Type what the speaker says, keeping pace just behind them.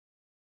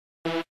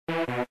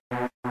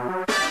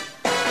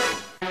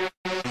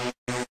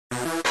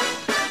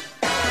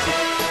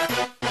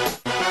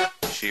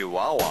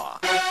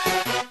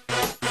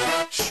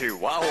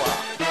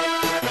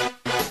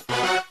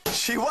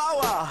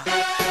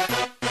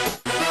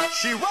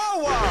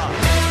Chihuahua!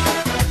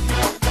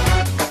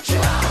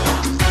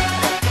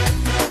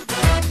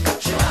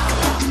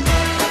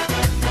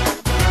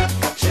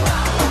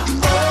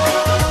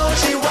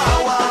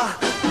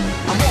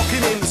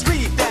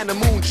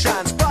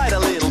 Shines bright, a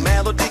little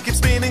melody keeps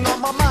spinning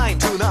on my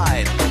mind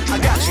tonight. I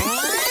got you.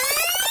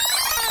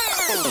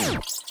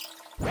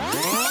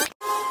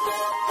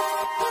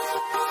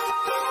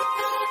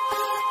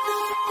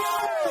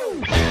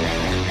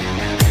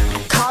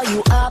 I call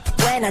you up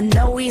when I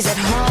know he's at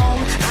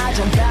home. I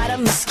jump out of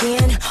my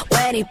skin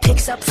when he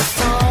picks up the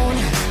phone.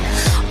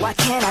 Why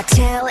can't I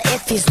tell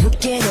if he's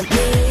looking at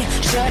me?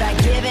 Should I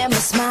give him a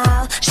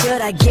smile?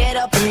 Should I get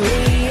up and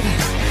leave?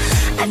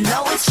 I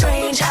know it's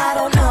strange, I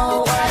don't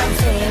know what I'm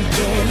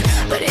thinking,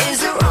 but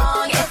is it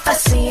wrong if I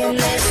see him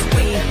this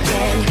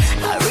weekend?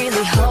 I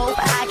really hope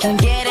I can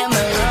get him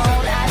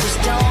alone. I just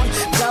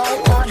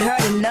don't want her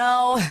to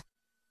know.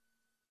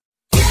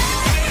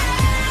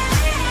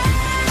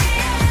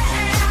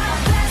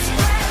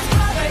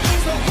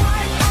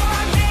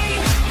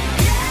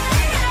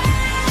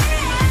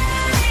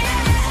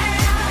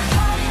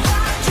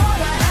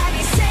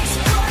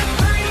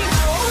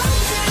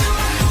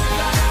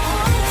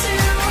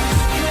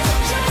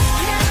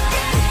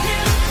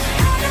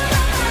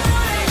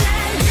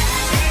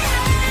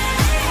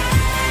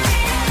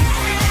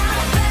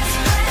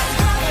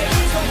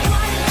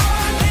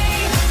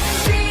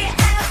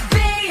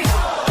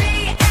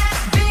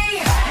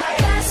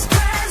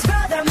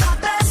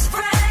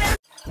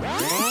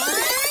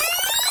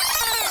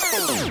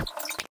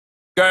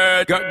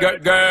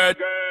 Good.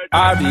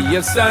 I'll be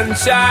your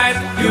sunshine,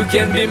 you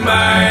can be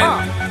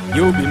mine.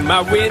 You'll be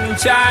my wind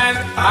chime,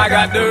 I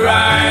got the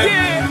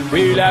rhyme.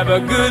 We'll have a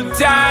good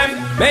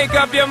time, make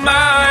up your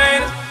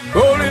mind.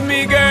 Roll with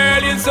me,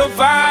 girl, you're so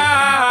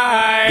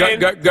fine.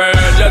 Girl,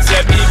 just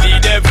let me be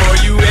there for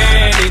you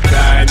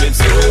anytime. You're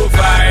so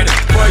fine,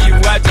 for you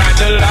I time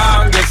the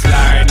longest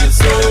line. You're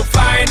so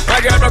fine, my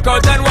girl, rock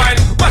out and wine.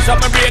 Mash up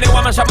my brain and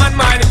mash up my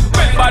mind.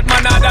 When bad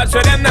man, that's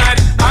where them nine.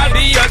 I'll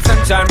be your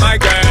sunshine, my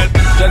girl.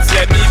 Just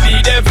let me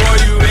be there for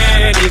you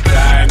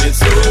anytime. You're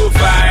so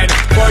fine,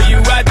 for you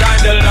I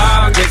time the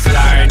longest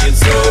line. You're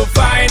so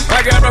fine, my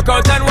girl, rock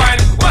out and wine.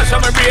 Mash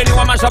up my brain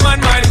and mash up my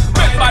mind.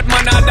 When bad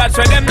man, that's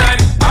where them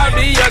nine. I'll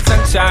be your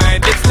sunshine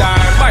this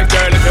time. My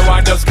girl, if you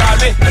want, just call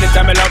me.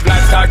 Anytime my love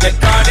life start get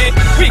corny,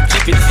 we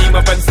keep it team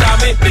up and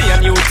stormy. Be a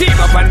new team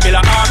up and build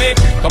an army.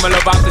 Come and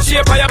love off the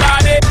shape of your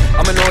body.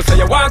 I'ma know so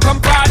you want come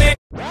party.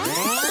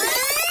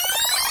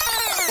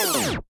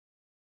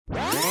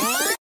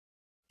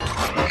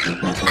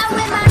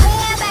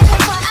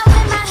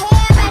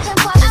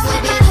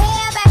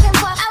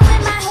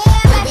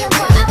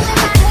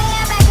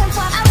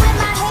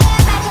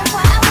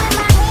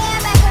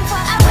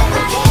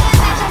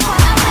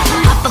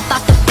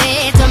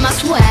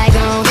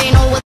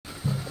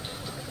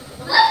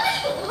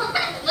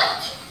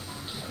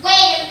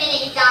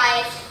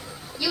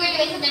 You were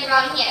doing something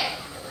wrong here.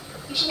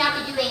 You should not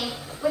be doing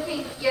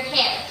whipping your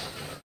hair.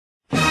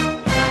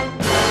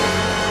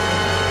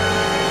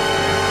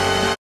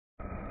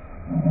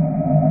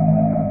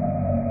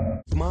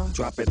 Come on,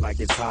 drop it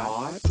like it's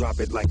hot. Drop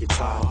it like it's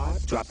hot.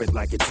 Drop it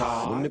like it's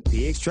hot. When the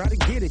pigs try to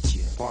get at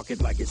you, park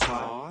it like it's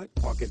hot.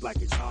 Park it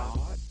like it's hot.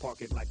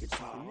 Park it like it's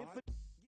hot.